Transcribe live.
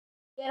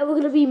Yeah, we're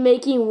gonna be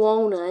making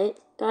walnut.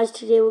 Guys,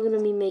 today we're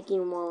gonna be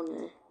making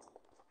walnut.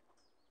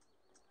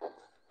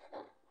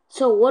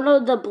 So one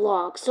of the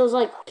blocks, those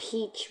like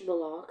peach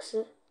blocks.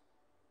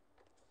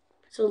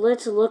 So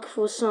let's look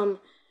for some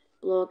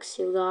blocks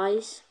here,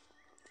 guys.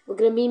 We're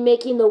gonna be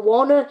making the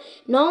walnut,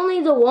 not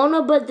only the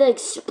walnut, but the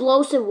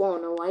explosive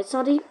walnut, right,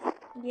 Sadie?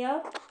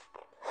 Yep.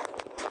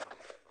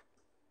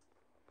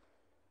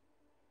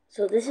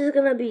 So this is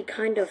gonna be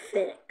kind of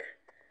thick.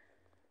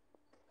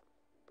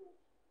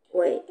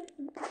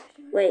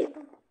 Wait.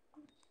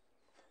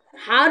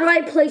 How do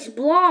I place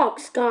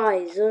blocks,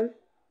 guys?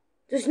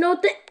 There's no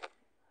thing.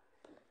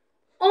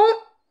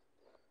 Oh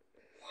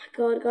my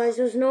god, guys,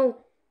 there's no.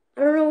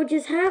 I don't know what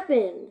just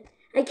happened.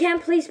 I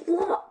can't place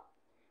block.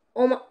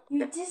 Oh my.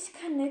 You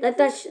disconnected.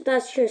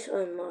 That's just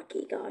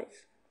unlucky,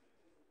 guys.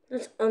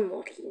 That's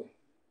unlucky.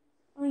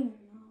 I know.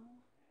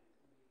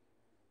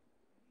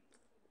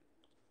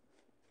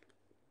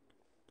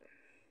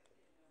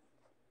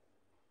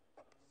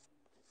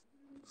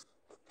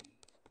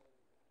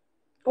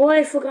 Oh,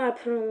 I forgot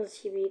to put on the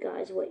TV,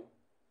 guys. Wait.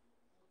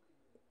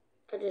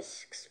 I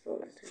just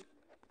exposed it.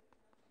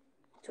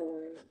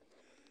 Darn.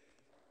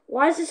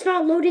 Why is this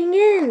not loading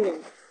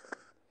in?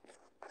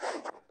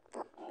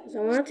 Because I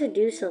wanted to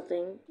do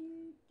something.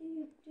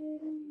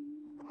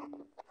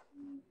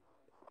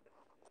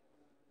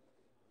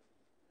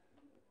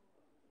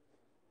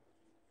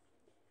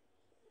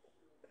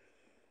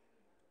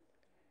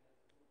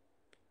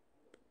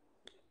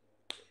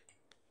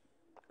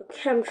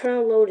 Okay, I'm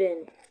trying to load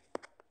in.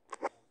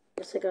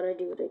 Guess I gotta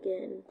do it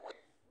again.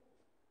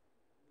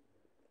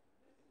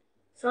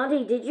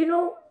 Sandy, did you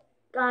know?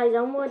 Guys,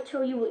 I'm gonna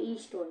tell you what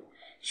each one.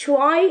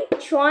 Try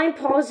and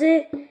pause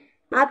it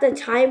at the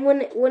time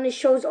when it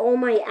shows all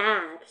my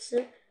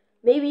apps.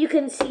 Maybe you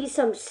can see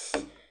some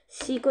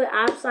secret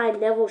apps I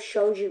never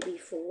showed you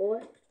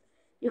before.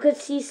 You could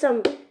see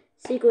some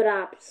secret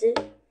apps.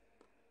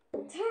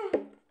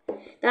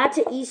 That's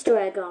an Easter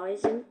egg,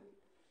 guys.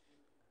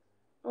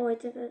 Oh, I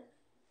did it.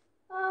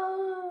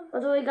 Oh. By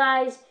the way,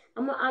 guys,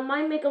 I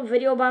might make a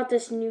video about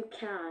this new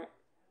cat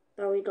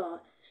that we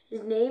got.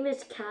 His name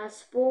is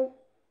Casper.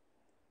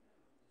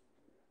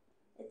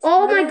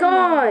 Oh my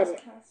god!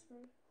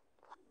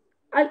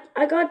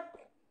 I got.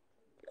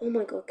 Oh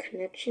my god,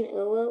 connection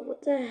error.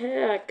 What the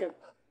heck?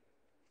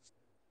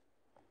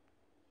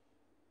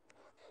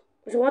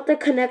 So what the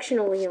connection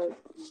over here?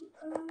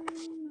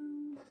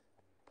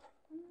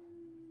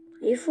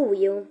 Are you for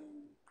real?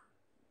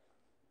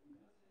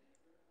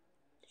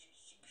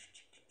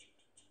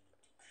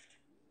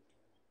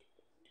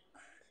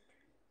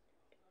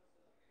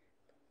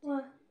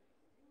 What?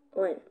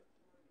 Wait.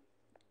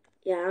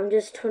 Yeah, I'm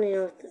just turning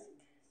off the...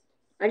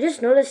 I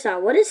just noticed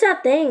that. What is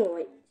that thing?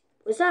 Wait,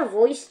 what's that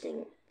voice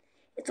thing?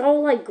 It's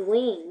all like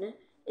green.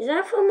 Is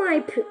that for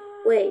my...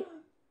 Wait.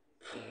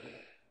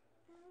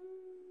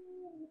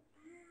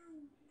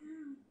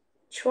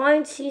 Try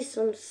and see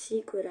some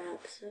secret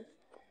apps.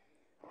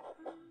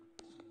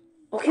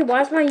 Okay,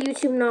 why is my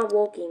YouTube not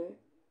working?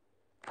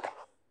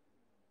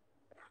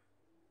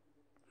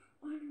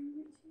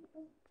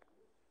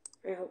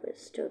 I hope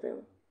it's still there.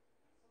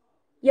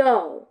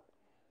 Yo,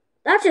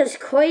 that's just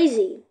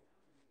crazy.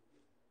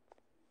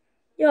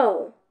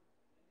 Yo.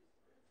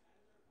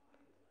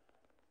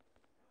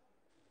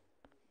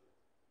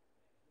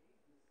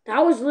 That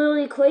was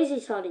literally crazy,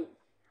 Sonny.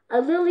 I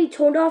literally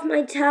turned off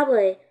my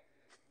tablet,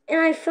 and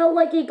I felt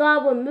like it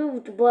got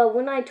removed, but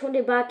when I turned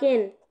it back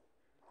in,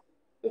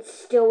 it's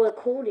still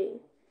recording.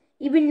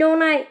 Even though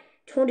when I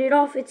turned it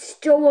off, it's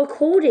still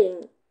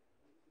recording.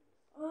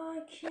 Oh,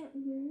 I can't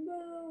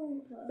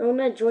move. I'm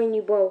gonna join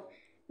you, bro.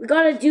 We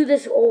gotta do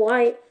this all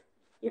right.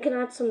 You can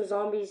add some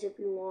zombies if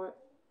you want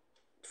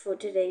for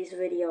today's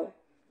video.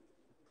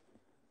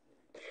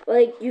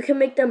 Like, you can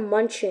make them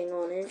munching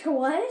on it.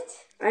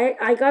 What?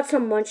 I got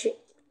some munching.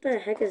 What the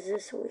heck is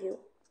this over here?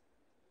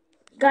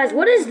 Guys,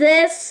 what is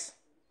this?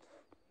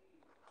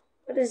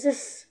 What is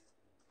this?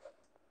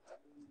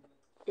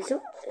 Is there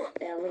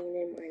alien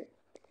in my...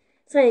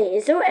 Sonny,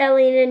 is there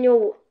alien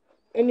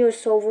in your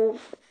server?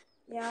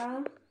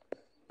 Yeah.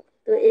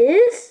 There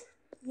is?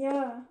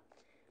 Yeah.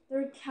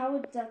 They're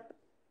cow duck.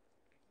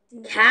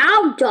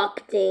 Cow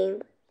ducting?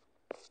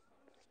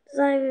 What does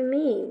that even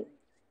mean?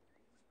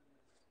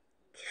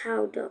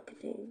 Cow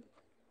ducting.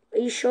 Are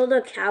you sure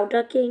they're cow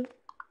ducking?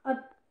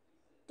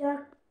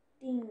 Ducting.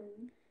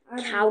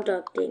 Cow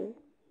ducting.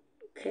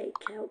 Okay,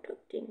 cow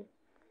ducting.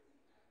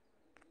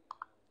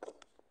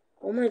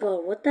 Oh my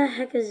god, what the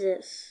heck is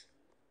this?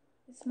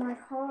 It's my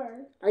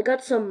car. I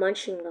got some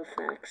munching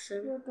effects.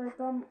 Look,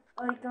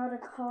 I got a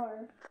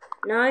car.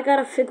 Now I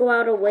gotta figure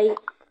out a way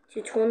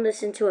to turn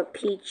this into a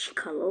peach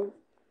color.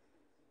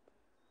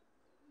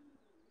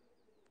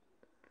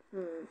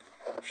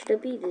 Should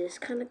it be this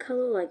kind of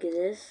color, like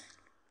this?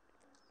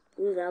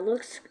 Ooh, that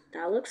looks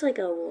like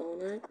a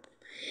walnut.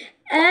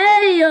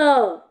 Hey!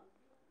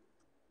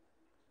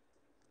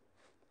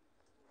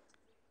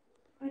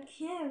 I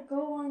can't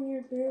go on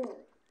your bill.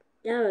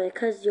 Yeah,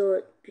 because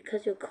your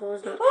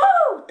car's not...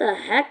 Oh! What the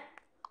heck?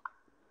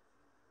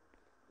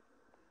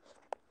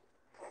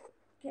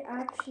 can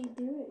actually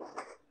do it.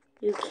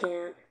 You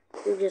can't.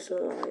 You're just a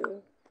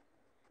liar.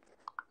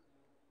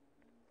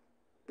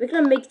 We're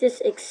gonna make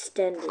this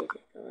extended.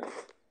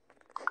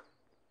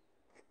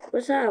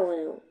 What's that,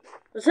 Will?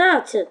 What's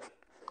that? Is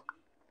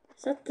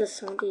that the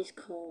somebody's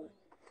called?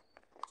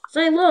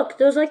 Say, look,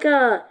 there's like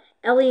a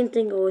alien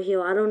thing over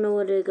here. I don't know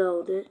where to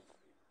go.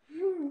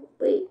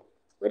 Wait,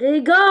 where did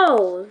it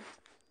go?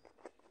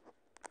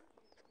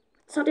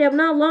 Sorry, I'm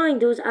not lying.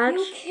 There was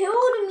actually. You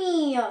killed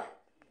me.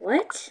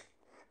 What?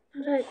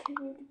 How did I?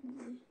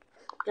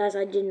 Guys,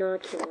 I did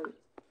not kill him.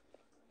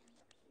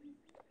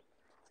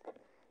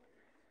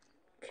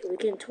 Okay, we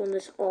can turn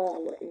this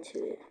all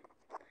into it.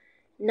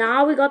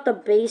 Now we got the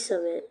base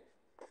of it,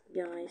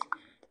 guys.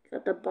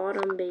 Got the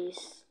bottom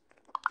base.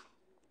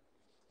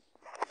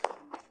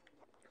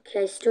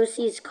 Okay, I still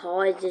see his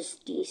car. I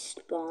just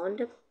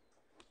despawned.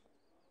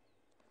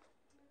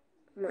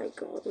 Oh my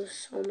god,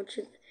 there's so much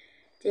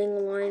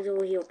dang lines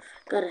over here.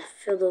 Gotta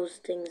fill those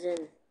things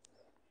in.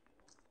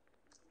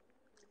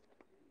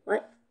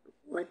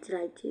 What did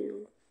I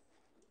do?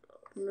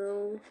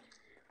 No.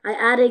 I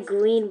added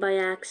green by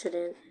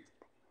accident.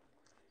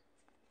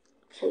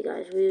 Okay,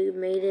 guys, we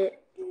made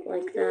it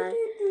like that.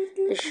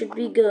 This should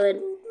be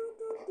good.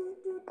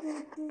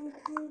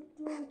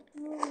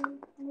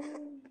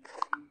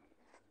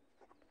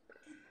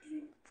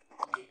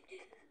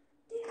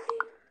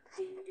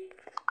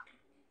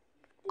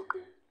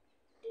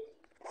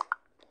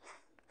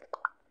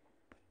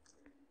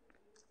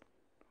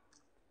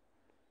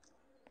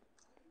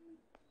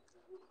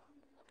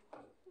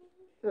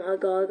 Oh my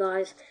god,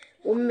 guys.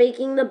 We're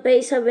making the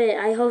base of it.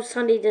 I hope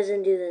Sunday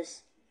doesn't do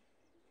this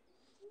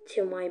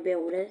to my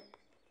build. It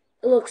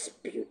looks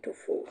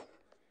beautiful.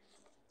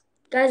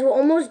 Guys, we're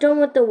almost done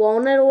with the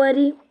walnut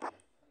already.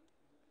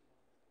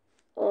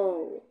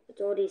 Oh,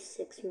 it's already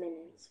 6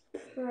 minutes.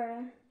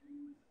 Bruh.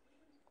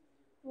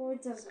 Well,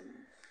 it doesn't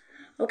matter.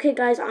 Okay,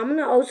 guys, I'm going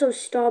to also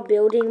start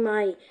building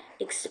my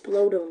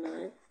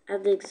Exopldeo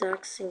at the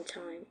exact same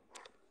time.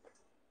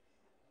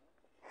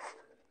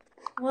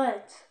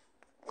 What?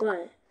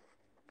 What?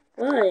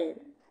 What?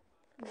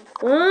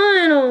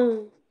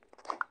 What?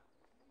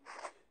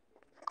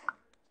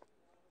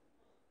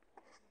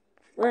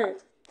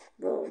 What?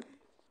 Bro.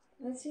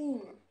 Let's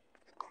see.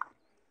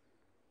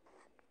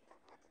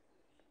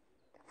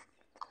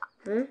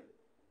 Hmm?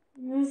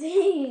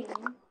 Nothing.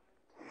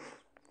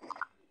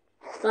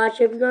 Gosh,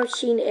 have you not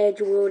seen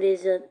Edgeworld?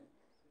 Is a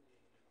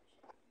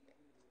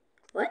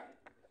what?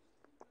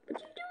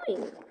 What are you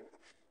doing?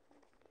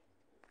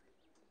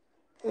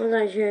 Oh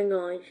my gosh, hang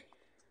on.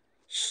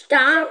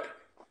 Stop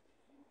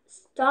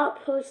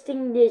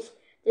posting this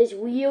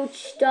weird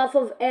stuff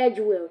of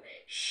Edgeworld.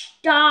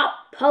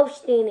 Stop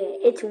posting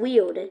it. It's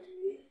weird.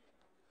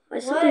 Why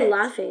is somebody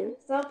laughing?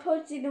 Stop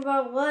posting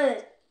about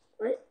what?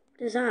 What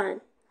is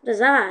that? What is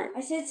that?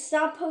 I said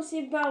stop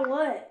posting about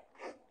what?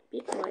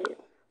 Be quiet.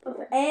 Of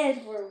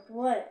Edward,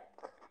 what?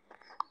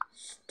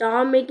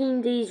 Stop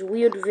making these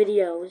weird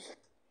videos.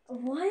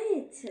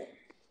 What?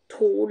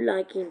 Toad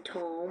liking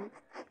Tom.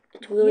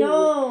 It's really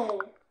Yo.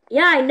 weird.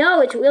 Yeah, I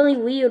know. It's really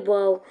weird,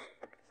 bro.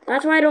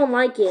 That's why I don't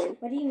like it.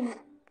 What do you mean?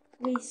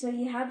 Wait, so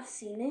you have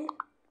seen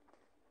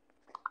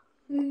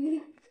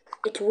it?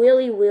 It's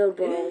really weird,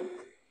 bro.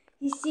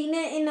 You've seen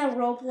it in a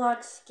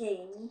Roblox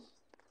game.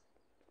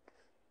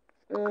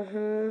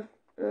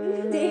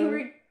 They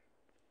were...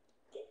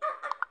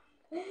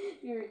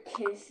 You were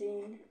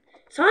kissing.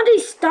 Sandy,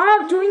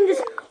 stop doing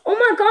this. Oh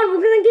my god,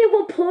 we're gonna get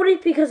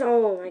reported because...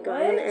 Oh my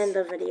god, I'm gonna end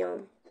the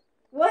video.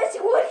 What?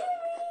 What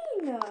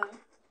do you mean?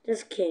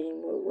 Just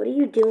kidding. What are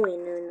you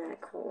doing in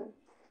that car?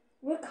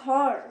 What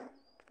car?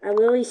 I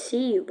really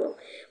see you, bro.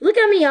 Look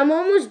at me. I'm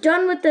almost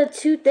done with the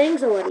 2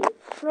 things already.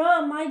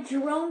 Bro, my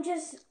drone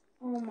just...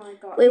 Oh my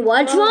god. Wait,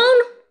 what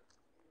drone?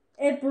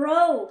 It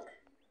broke.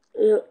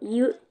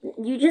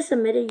 You just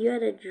admitted you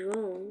had a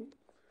drone.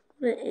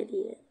 What an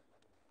idiot.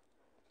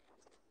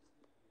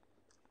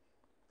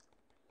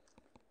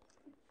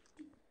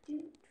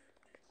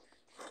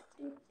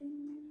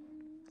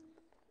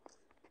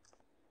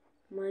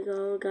 Oh my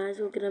god, guys,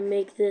 we're gonna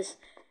make this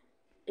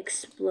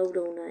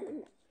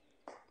Exopldeo.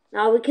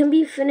 Now we can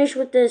be finished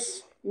with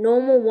this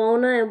normal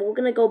walnut and we're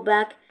gonna go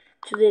back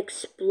to the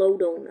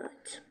Exopldeo.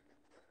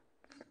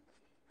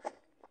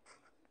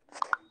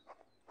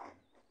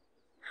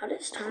 How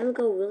does time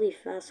go really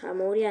fast? I'm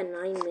already at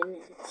 9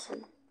 minutes.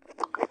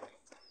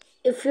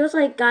 It feels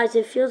like, guys,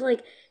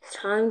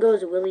 time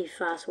goes really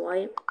fast,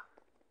 right?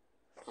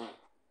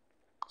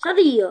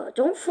 Santi,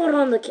 don't fall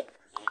on the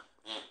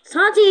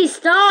Santi,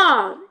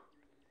 stop!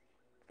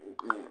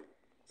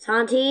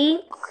 Santi,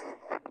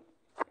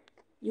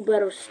 you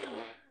better stop.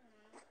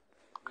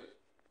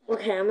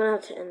 Okay, I'm gonna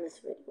have to end this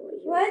video right here.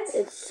 What?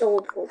 It's so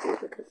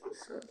appropriate because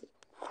it's Santi.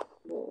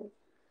 Whoa.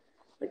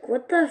 Like,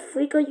 what the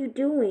freak are you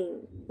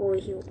doing over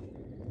here?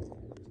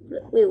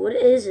 Wait, what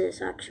is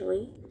this,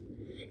 actually?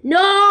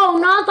 No,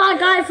 not that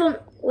guy from...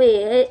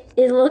 Wait,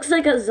 it looks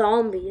like a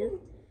zombie.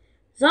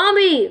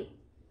 Zombie!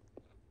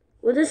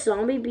 Would this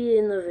zombie be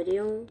in the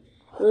video?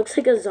 It looks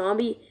like a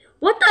zombie.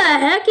 What the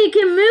heck? He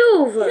can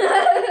move!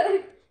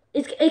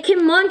 It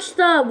can munch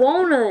the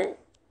walnut.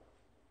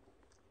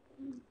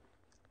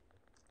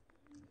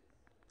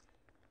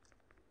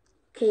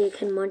 Okay, it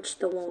can munch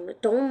the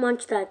walnut. Don't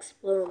munch that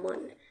exploding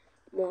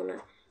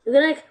walnut. You're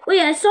gonna like,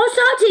 wait, I saw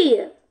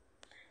Salty!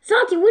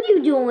 Salty, what are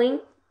you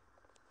doing?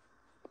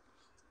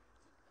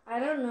 I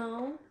don't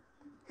know.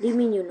 What do you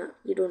mean you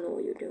don't know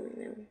what you're doing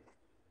then?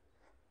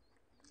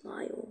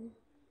 Lyle.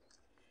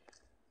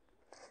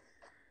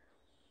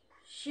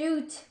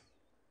 Shoot.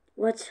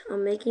 What?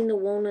 I'm making the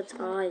walnut's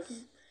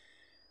eyes.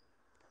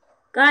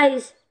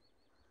 Guys,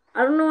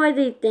 I don't know why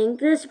they think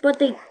this, but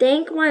they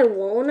think my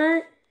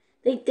walnut,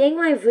 they think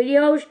my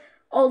videos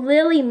are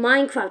literally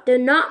Minecraft. They're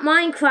not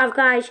Minecraft,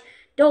 guys.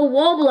 They're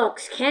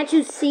Roblox. Can't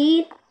you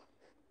see?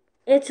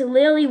 It's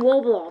literally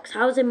Roblox.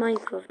 How is it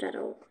Minecraft at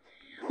all?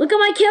 Look at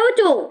my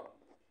character.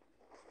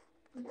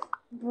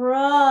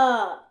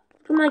 Bruh.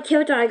 Look at my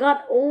character. I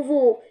got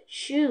oval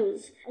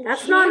shoes.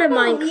 That's not in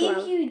Minecraft. I can't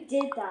believe you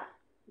did that.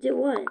 Did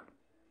what?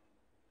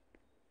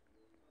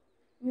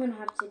 I'm gonna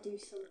have to do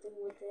something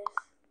with this.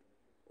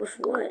 With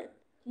what?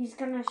 He's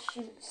gonna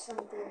shoot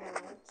something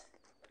out.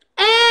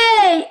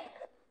 Hey!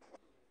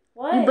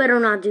 What? You better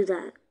not do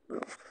that,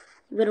 bro.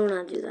 You better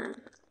not do that.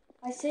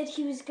 I said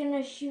he was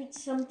gonna shoot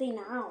something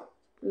out.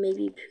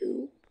 Maybe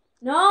poo?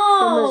 No!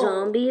 From a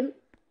zombie?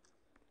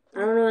 I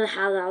don't know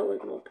how that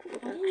would look.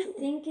 How do you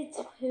think it's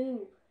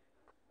poo?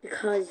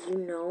 Because you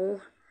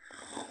know.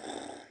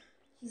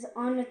 He's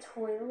on a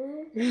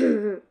toilet?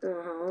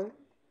 Uh-huh.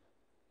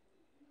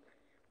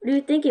 What do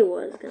you think it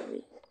was gonna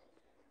be?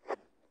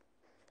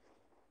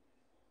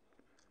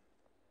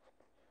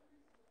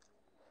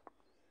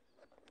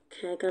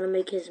 Okay, I gotta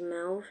make his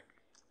mouth.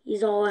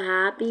 He's all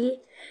happy.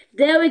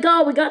 There we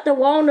go. We got the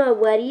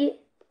walnut ready.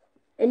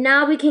 And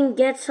now we can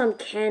get some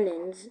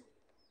cannons.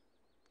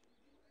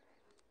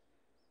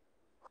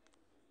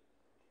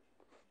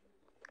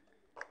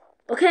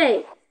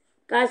 Okay,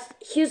 guys,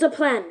 here's a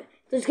plan.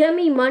 There's gonna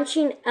be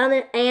munching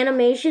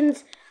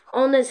animations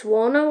on this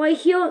walnut right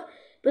here,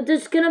 but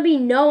there's gonna be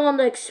no on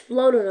the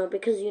exploder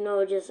because you know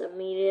it just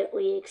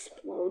immediately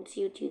explodes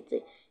you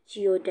to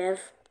your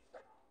death.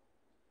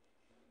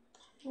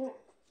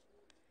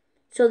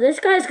 So this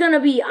guy's gonna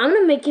be, I'm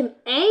gonna make him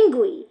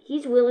angry.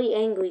 He's really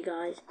angry,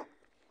 guys.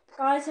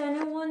 Guys,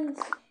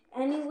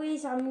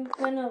 anyways, I'm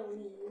gonna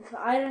leave.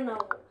 I don't know.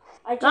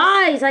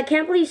 Guys, I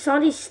can't believe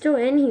Sandy's still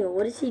in here.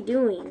 What is he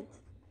doing?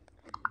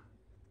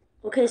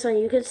 Okay, son,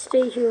 you can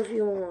stay here if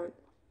you want.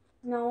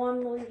 No,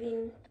 I'm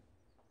leaving.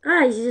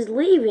 Guys, he's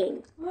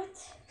leaving. What?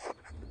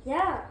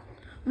 Yeah.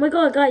 Oh my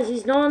god, guys,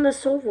 he's not on the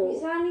sofa.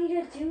 Because I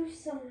need to do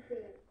something.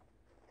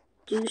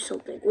 Do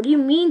something. What do you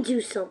mean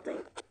do something?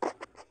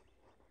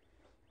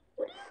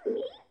 What do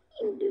you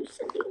mean do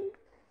something?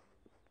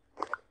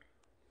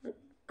 Oh my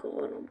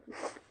god.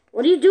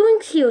 What are you doing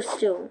here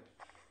still?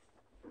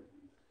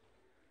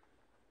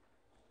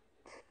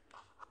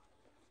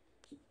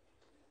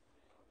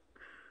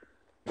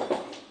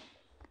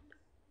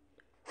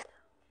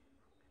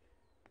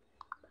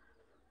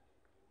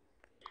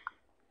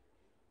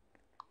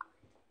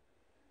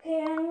 Okay,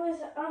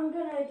 anyways, I'm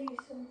gonna do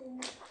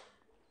something.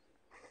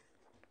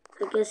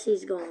 I guess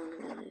he's gone,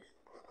 guys.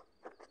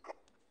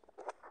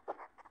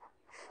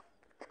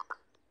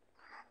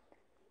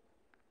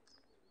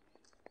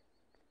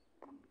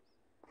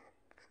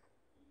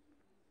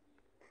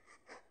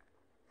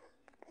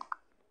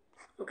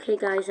 Okay,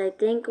 guys, I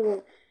think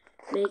we're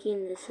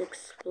making this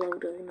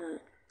explode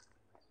nut.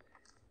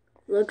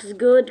 Looks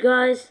good,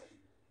 guys.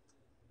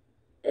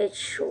 It's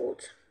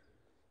short.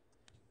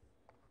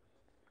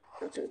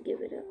 Let's give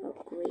it an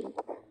upgrade.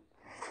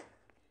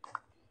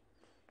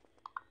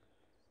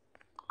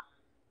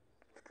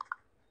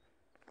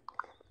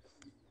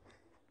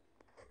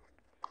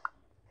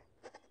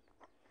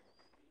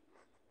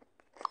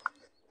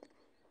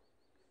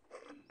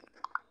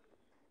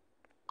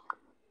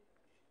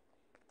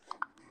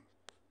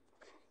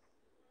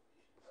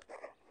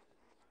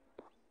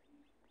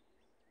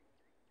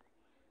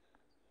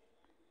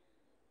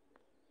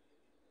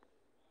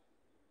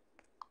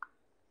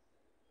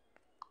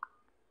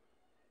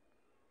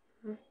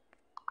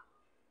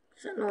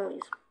 What's that noise?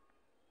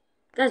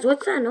 Guys,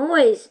 what's that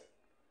noise?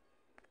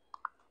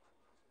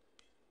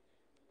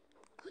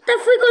 What the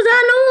freak was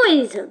that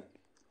noise?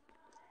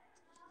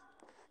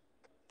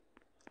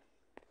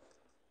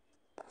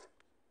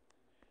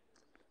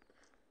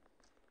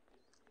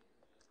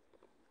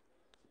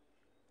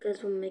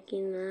 Guys, we're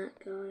making that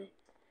guy.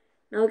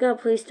 Now we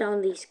gotta place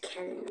down these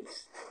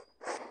cannons.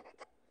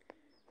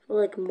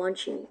 For like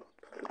munching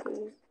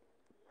particles.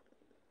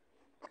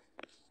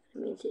 I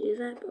mean to do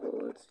that,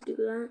 but let's do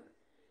that.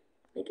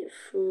 Make it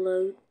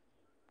float.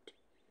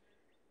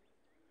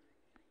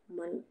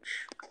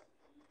 Munch. Let's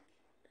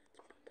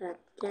put that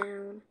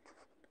down.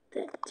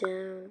 Put that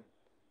down.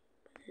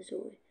 Put this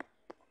away.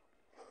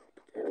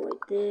 Put that right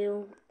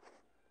there.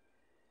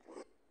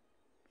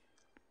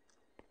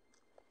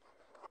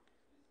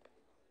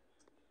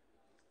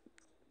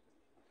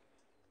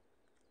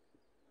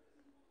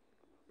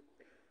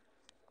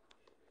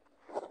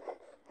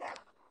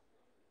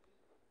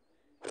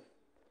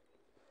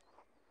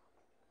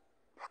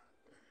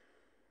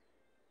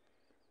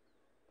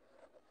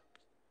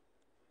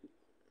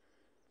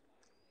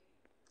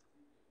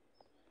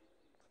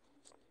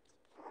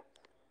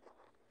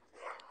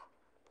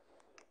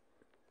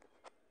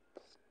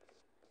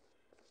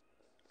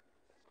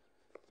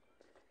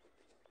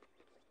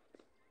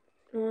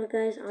 You know what,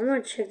 guys? I'm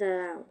gonna check that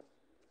out.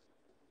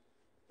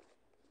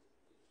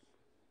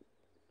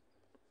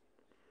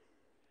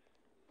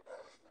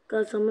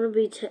 Guys, I'm gonna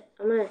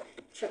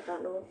check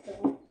out the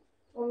thing.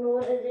 I don't know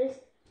what it is.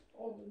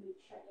 I'm gonna be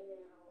checking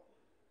it out.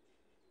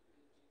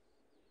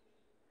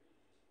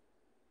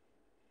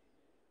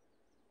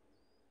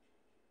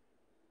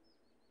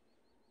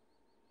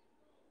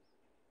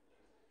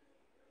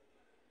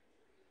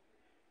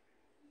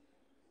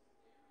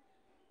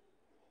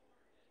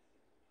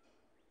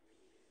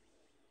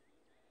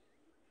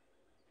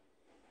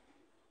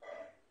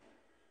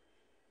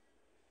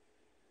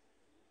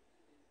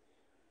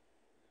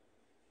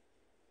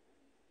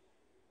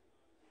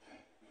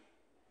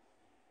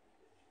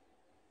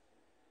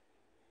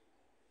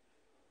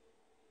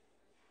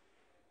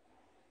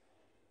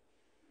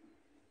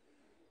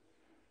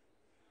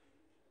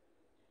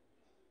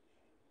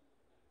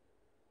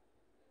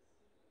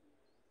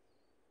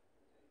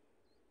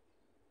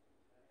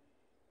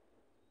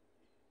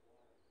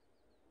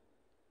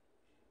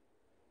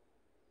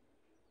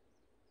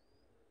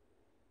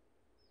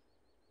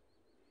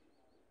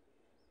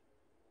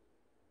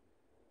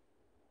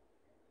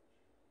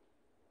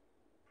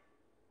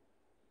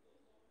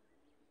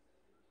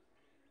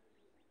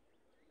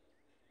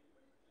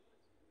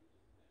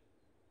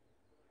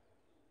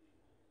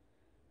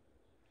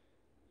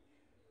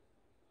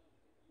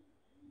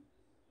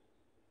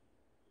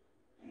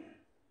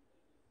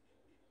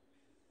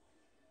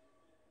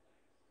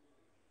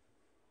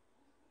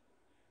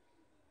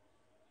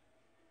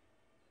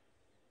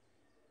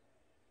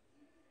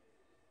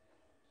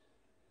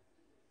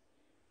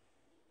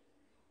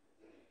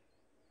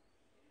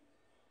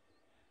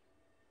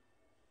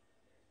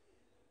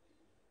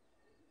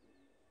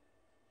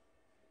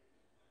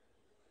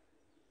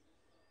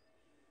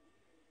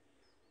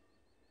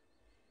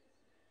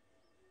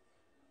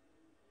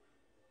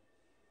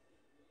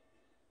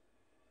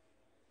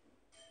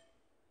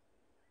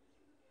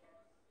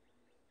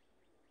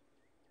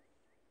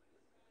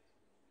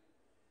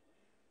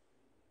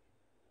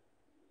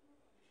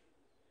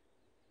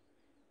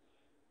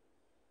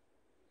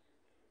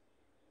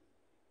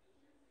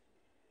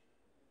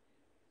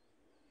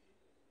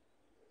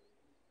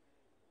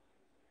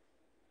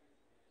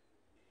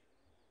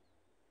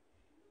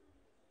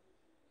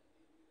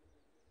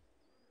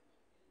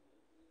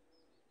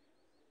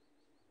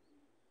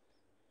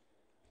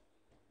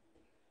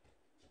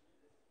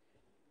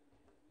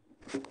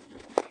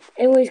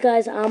 Anyways,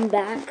 guys, I'm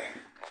back.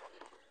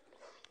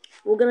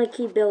 We're gonna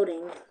keep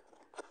building.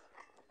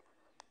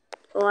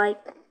 Alright,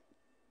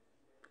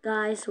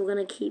 guys, we're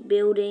gonna keep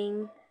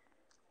building.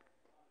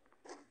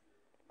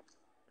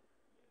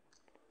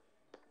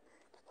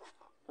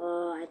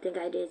 I think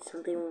I did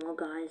something wrong,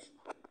 guys.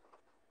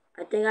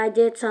 I think I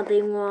did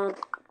something wrong.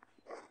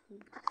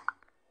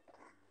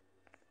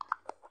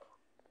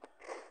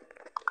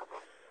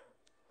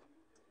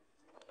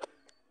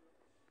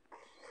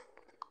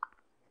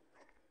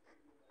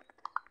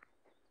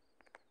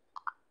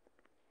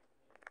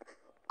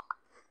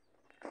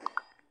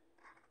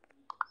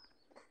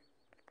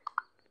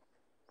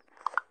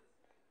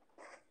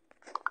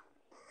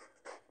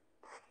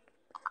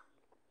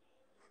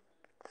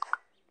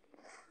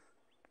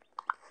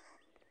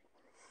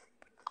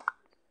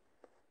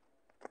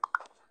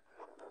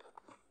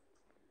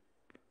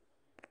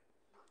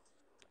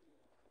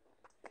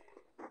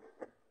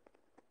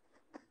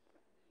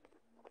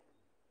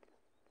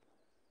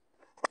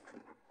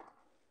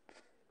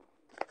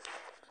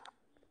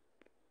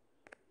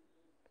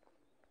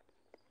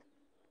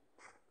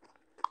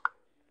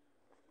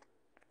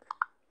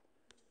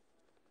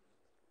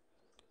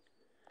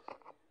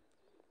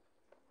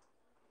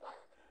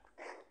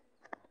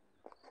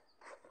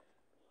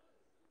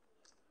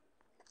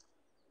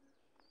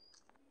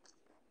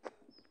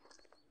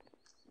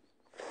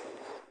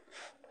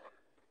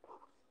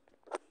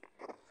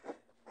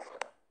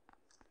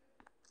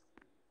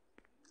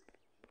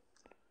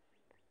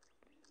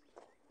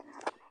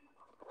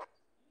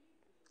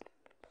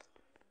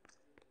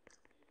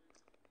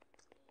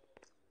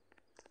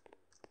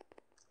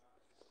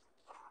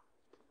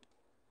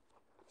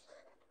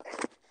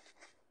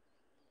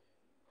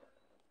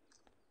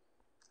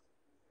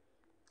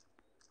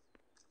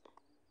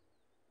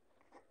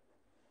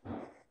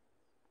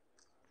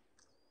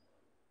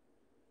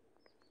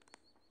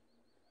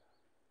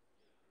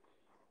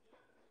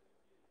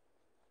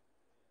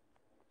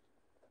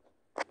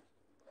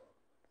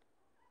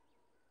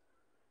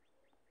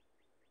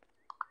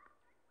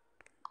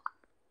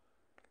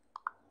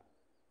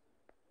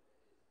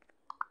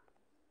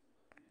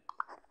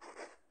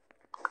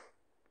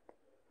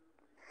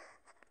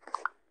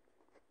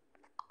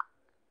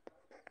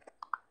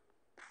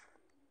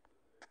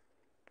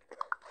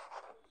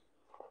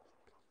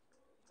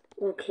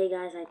 Okay,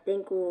 guys, I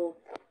think we'll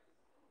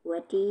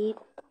ready.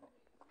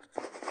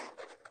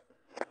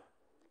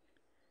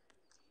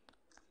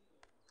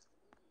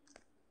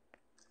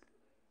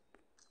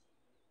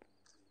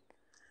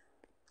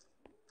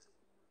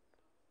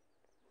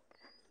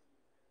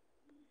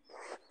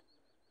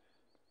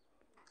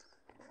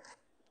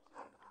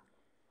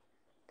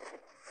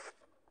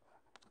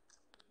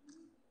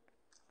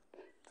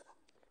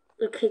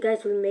 Okay,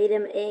 guys, we made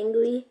him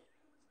angry.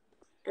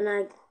 And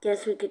I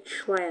guess we could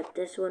try out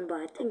this one,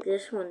 but I think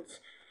this one's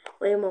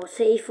way more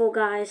safer,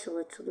 guys. So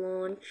let's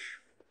launch.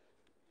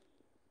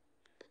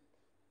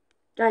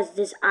 Guys,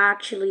 this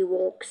actually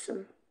works.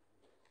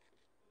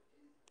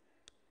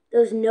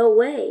 There's no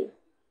way.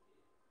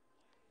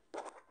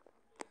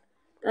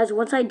 Guys,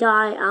 once I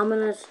die, I'm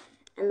gonna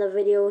end the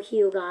video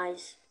here,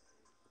 guys.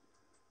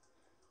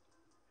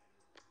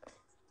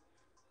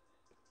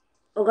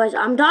 Oh, guys,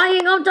 I'm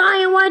dying.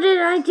 Why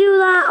did I do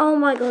that? Oh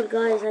my god,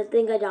 guys, I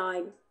think I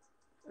died.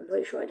 I'm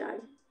pretty sure I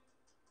died.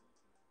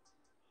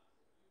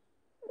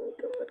 Oh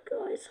god,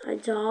 guys, I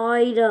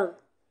died.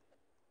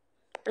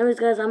 Anyways,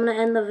 guys, I'm gonna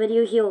end the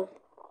video here.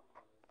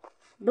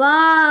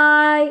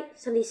 Bye.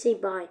 Somebody say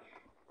bye.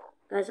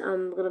 Guys,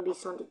 I'm gonna be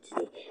Sunday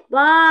today.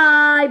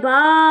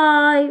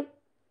 Bye.